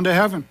that you're going to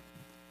heaven?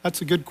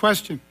 That's a good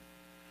question.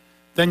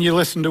 Then you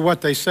listen to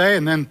what they say,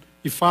 and then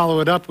you follow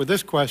it up with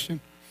this question.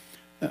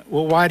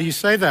 Well, why do you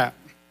say that?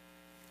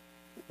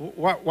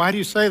 Why do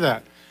you say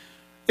that?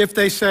 If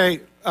they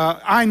say,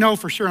 I know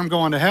for sure I'm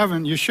going to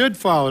heaven, you should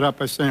follow it up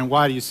by saying,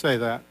 why do you say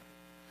that?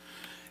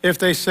 If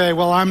they say,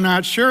 well, I'm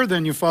not sure,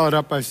 then you follow it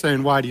up by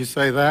saying, why do you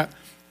say that?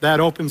 That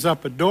opens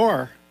up a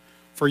door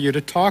for you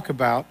to talk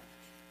about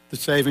the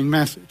saving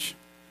message.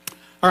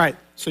 All right,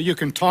 so you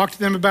can talk to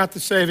them about the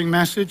saving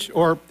message,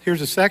 or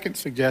here's a second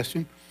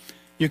suggestion.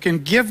 You can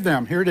give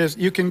them, here it is,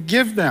 you can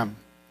give them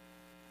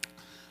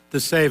the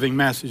saving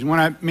message. And what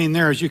I mean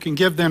there is you can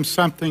give them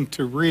something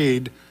to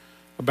read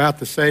about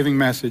the saving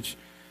message.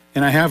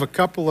 And I have a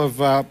couple of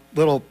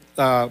little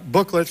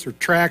booklets or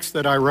tracts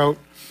that I wrote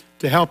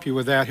to help you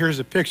with that. Here's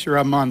a picture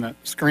of them on the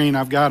screen.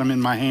 I've got them in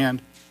my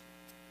hand.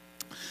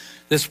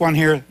 This one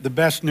here, The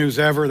Best News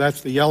Ever,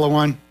 that's the yellow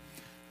one.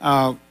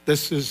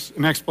 This is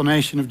an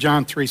explanation of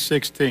John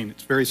 3:16.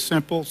 It's very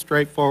simple,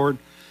 straightforward.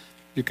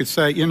 You could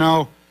say, you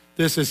know,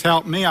 This has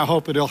helped me. I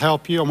hope it'll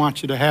help you. I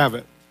want you to have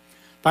it.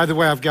 By the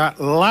way, I've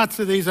got lots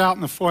of these out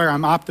in the foyer.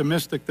 I'm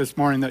optimistic this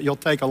morning that you'll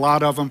take a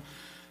lot of them.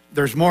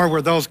 There's more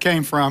where those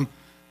came from.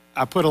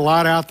 I put a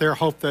lot out there,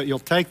 hope that you'll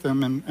take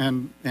them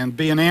and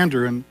be an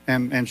Andrew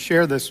and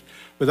share this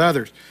with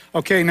others.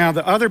 Okay, now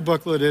the other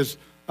booklet is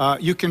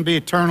You Can Be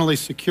Eternally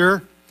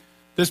Secure.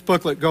 This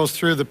booklet goes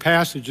through the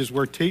passages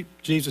where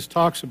Jesus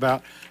talks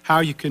about how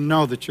you can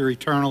know that you're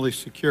eternally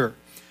secure.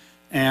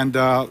 And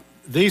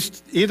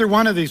either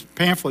one of these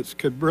pamphlets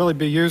could really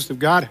be used of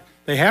God.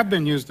 They have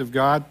been used of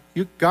God.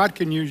 God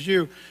can use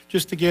you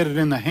just to get it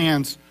in the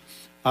hands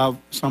of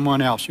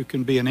someone else. You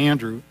can be an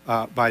Andrew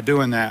by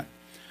doing that.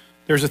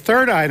 There's a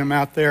third item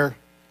out there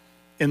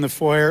in the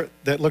foyer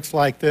that looks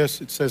like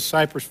this. It says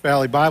Cypress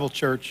Valley Bible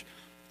Church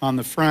on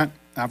the front.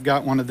 I've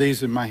got one of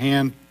these in my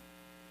hand.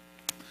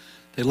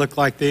 They look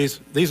like these.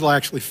 These will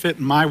actually fit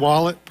in my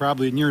wallet,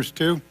 probably in yours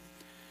too.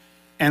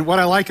 And what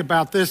I like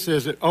about this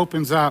is it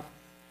opens up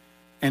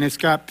and it's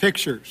got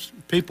pictures.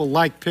 People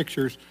like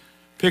pictures.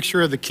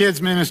 Picture of the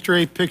kids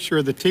ministry, picture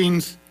of the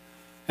teens,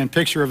 and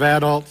picture of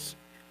adults.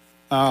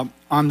 When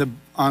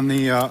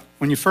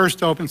you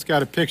first open, it's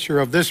got a picture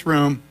of this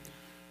room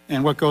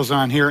and what goes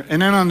on here.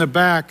 And then on the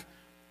back,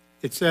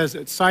 it says,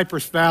 at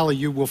Cypress Valley,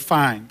 you will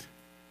find.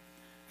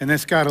 And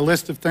it's got a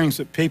list of things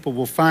that people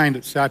will find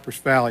at Cypress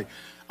Valley.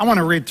 I want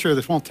to read through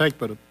this. Won't take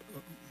but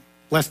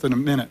less than a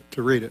minute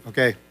to read it,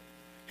 okay?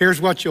 Here's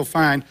what you'll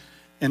find.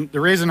 And the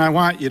reason I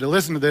want you to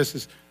listen to this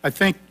is I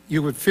think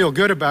you would feel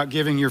good about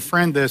giving your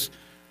friend this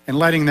and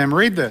letting them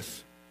read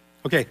this.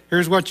 Okay,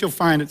 here's what you'll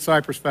find at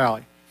Cypress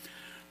Valley.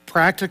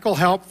 Practical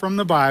help from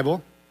the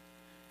Bible,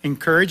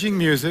 encouraging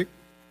music,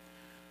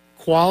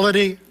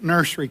 quality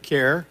nursery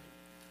care,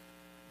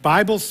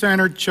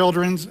 Bible-centered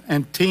children's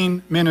and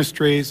teen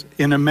ministries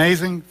in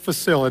amazing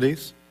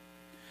facilities,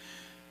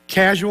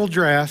 casual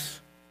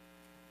dress,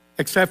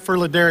 except for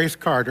Ladarius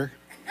Carter.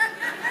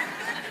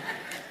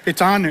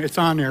 It's on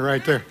there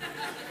right there.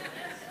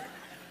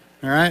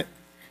 All right?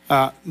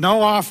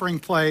 No offering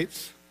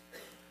plates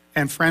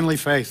and friendly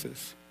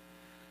faces.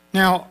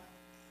 Now,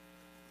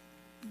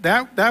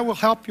 that will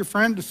help your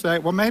friend to say,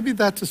 well, maybe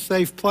that's a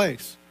safe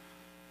place.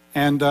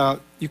 And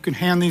you can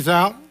hand these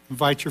out,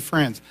 invite your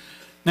friends.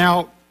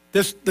 Now,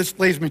 this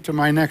leads me to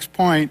my next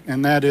point,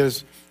 and that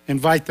is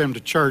invite them to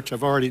church.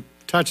 I've already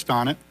touched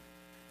on it.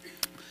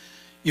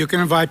 You can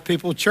invite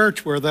people to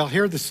church where they'll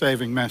hear the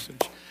saving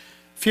message.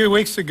 A few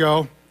weeks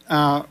ago,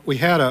 we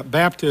had a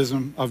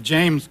baptism of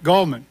James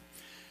Goldman.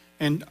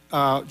 And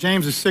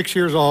James is 6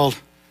 years old,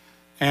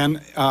 and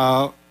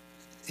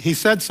he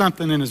said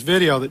something in his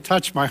video that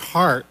touched my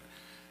heart.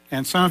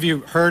 And some of you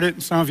heard it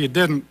and some of you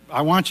didn't.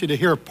 I want you to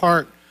hear a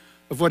part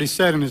of what he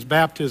said in his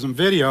baptism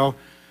video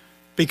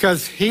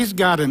because he's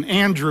got an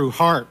Andrew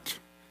heart.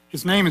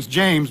 His name is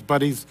James,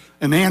 but he's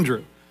an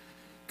Andrew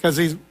because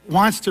he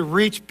wants to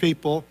reach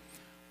people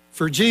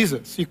for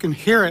Jesus. You can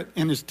hear it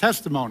in his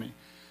testimony.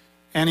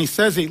 And he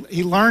says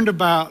he learned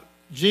about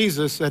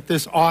Jesus at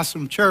this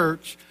awesome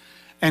church,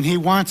 and he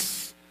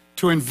wants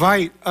to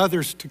invite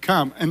others to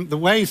come. And the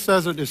way he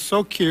says it is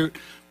so cute,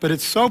 but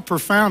it's so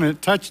profound, and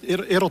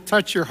it'll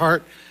touch your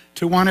heart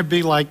to want to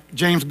be like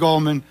James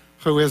Goldman,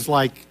 who is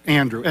like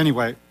Andrew.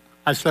 Anyway,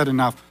 I said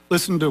enough.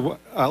 Listen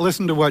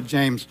to what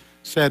James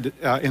said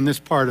in this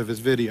part of his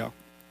video.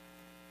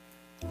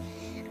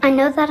 I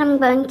know that I'm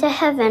going to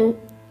heaven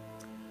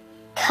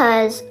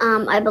because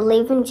I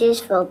believe in Jesus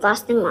for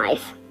lasting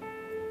life.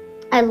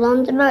 I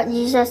learned about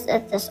Jesus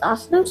at this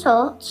awesome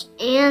church,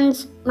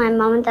 and my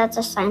mom and dad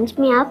just signed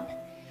me up.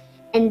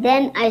 And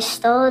then I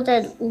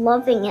started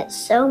loving it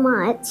so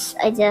much,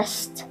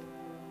 I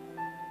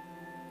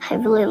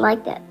really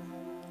liked it.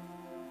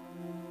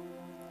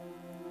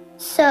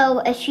 So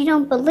if you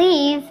don't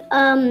believe,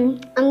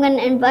 I'm going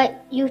to invite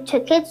you to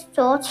Kids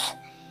Church,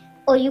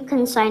 or you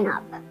can sign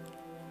up.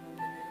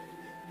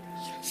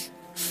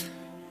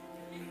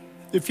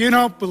 If you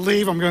don't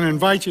believe, I'm going to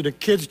invite you to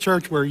Kids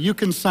Church where you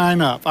can sign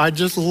up. I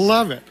just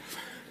love it.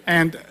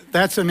 And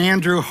that's an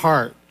Andrew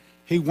heart.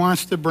 He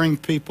wants to bring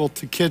people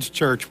to Kids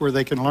Church where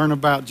they can learn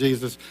about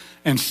Jesus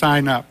and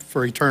sign up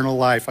for eternal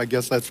life. I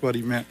guess that's what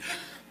he meant.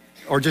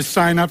 Or just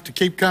sign up to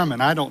keep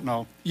coming. I don't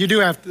know.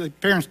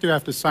 Parents do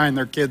have to sign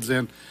their kids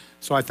in,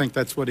 so I think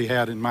that's what he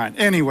had in mind.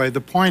 Anyway,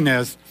 the point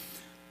is,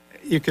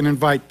 you can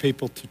invite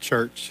people to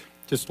church,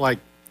 just like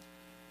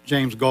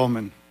James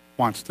Goldman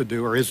wants to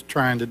do or is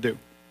trying to do.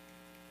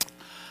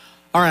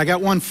 All right, I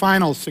got one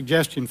final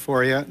suggestion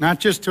for you, not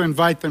just to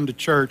invite them to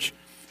church,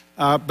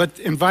 but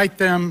invite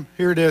them,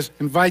 here it is,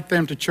 invite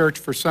them to church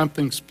for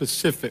something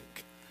specific.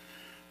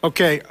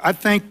 Okay, I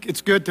think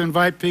it's good to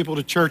invite people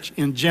to church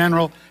in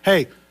general.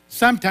 Hey,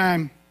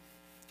 sometime,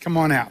 come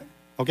on out.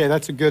 Okay,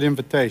 that's a good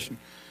invitation.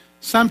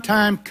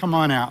 Sometime, come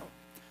on out.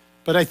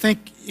 But I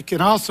think it can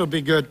also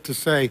be good to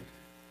say,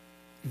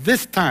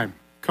 this time,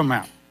 come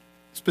out,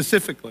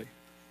 specifically.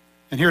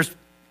 And here's a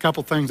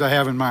couple things I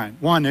have in mind.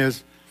 One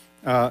is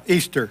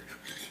Easter,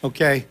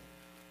 okay?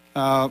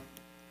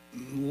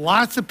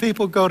 Lots of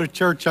people go to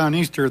church on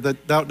Easter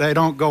that they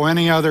don't go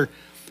any other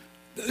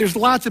there's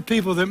lots of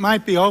people that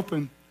might be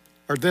open,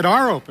 or that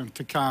are open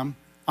to come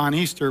on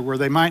Easter where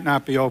they might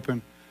not be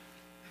open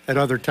at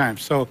other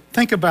times. So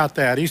think about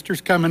that.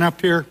 Easter's coming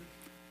up here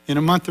in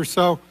a month or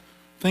so.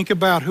 Think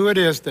about who it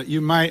is that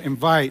you might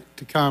invite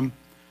to come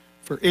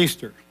for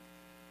Easter.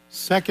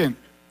 Second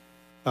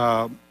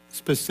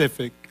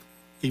specific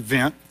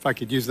event, if I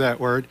could use that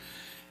word,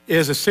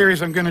 is a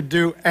series I'm going to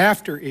do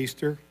after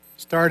Easter,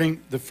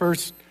 starting the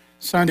first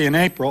Sunday in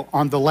April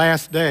on the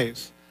last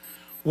days.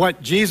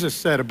 What Jesus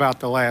said about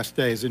the last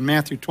days in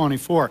Matthew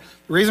 24.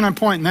 The reason I'm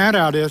pointing that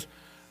out is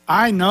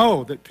I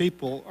know that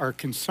people are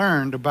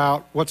concerned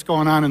about what's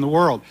going on in the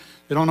world.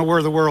 They don't know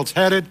where the world's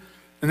headed.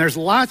 And there's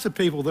lots of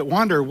people that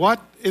wonder, what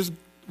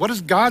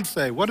does God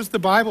say? What does the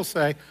Bible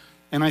say?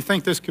 And I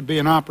think this could be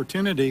an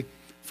opportunity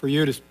for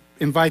you to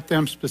invite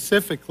them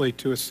specifically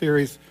to a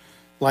series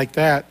like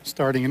that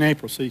starting in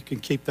April, so you can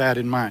keep that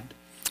in mind.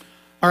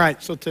 All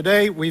right, so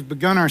today we've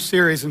begun our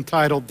series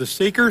entitled The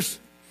Seekers.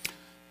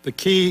 The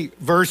key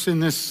verse in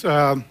this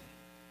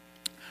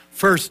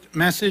first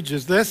message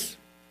is this.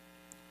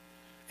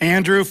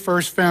 Andrew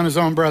first found his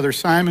own brother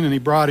Simon, and he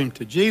brought him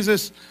to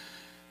Jesus.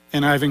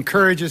 And I've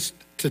encouraged us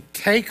to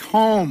take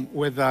home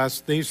with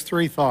us these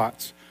three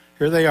thoughts.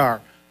 Here they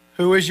are.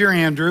 Who is your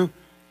Andrew?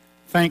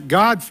 Thank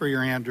God for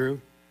your Andrew,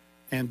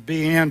 and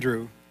be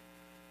Andrew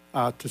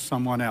to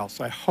someone else.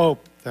 I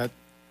hope that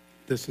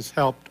this has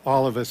helped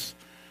all of us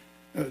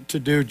to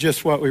do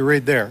just what we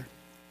read there,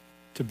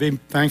 to be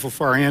thankful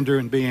for our Andrew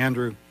and be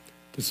Andrew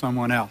to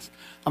someone else.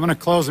 I'm going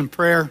to close in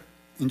prayer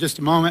in just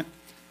a moment.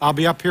 I'll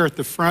be up here at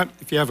the front.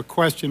 If you have a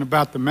question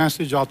about the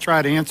message, I'll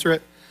try to answer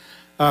it.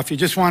 If you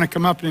just want to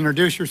come up and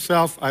introduce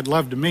yourself, I'd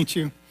love to meet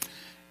you.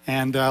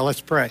 And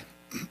let's pray.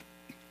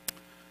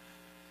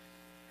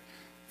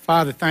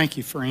 Father, thank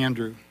you for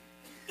Andrew.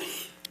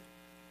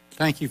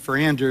 Thank you for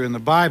Andrew in the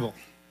Bible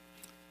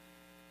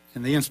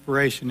and the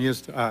inspiration he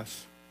is to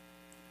us.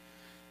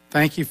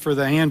 Thank you for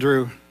the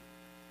Andrew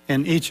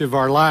in each of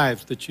our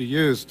lives that you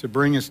use to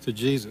bring us to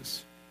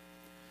Jesus.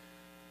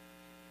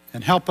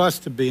 And help us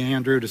to be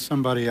Andrew to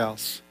somebody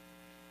else.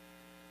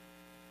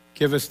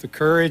 Give us the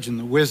courage and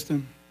the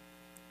wisdom,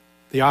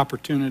 the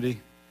opportunity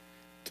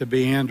to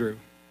be Andrew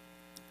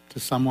to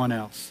someone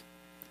else.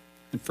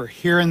 And for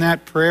hearing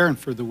that prayer and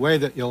for the way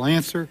that you'll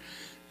answer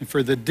and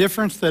for the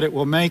difference that it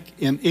will make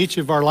in each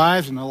of our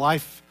lives and the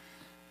life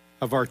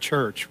of our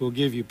church, we'll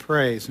give you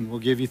praise and we'll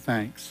give you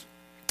thanks.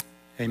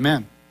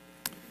 Amen.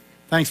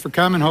 Thanks for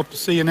coming. Hope to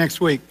see you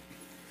next week.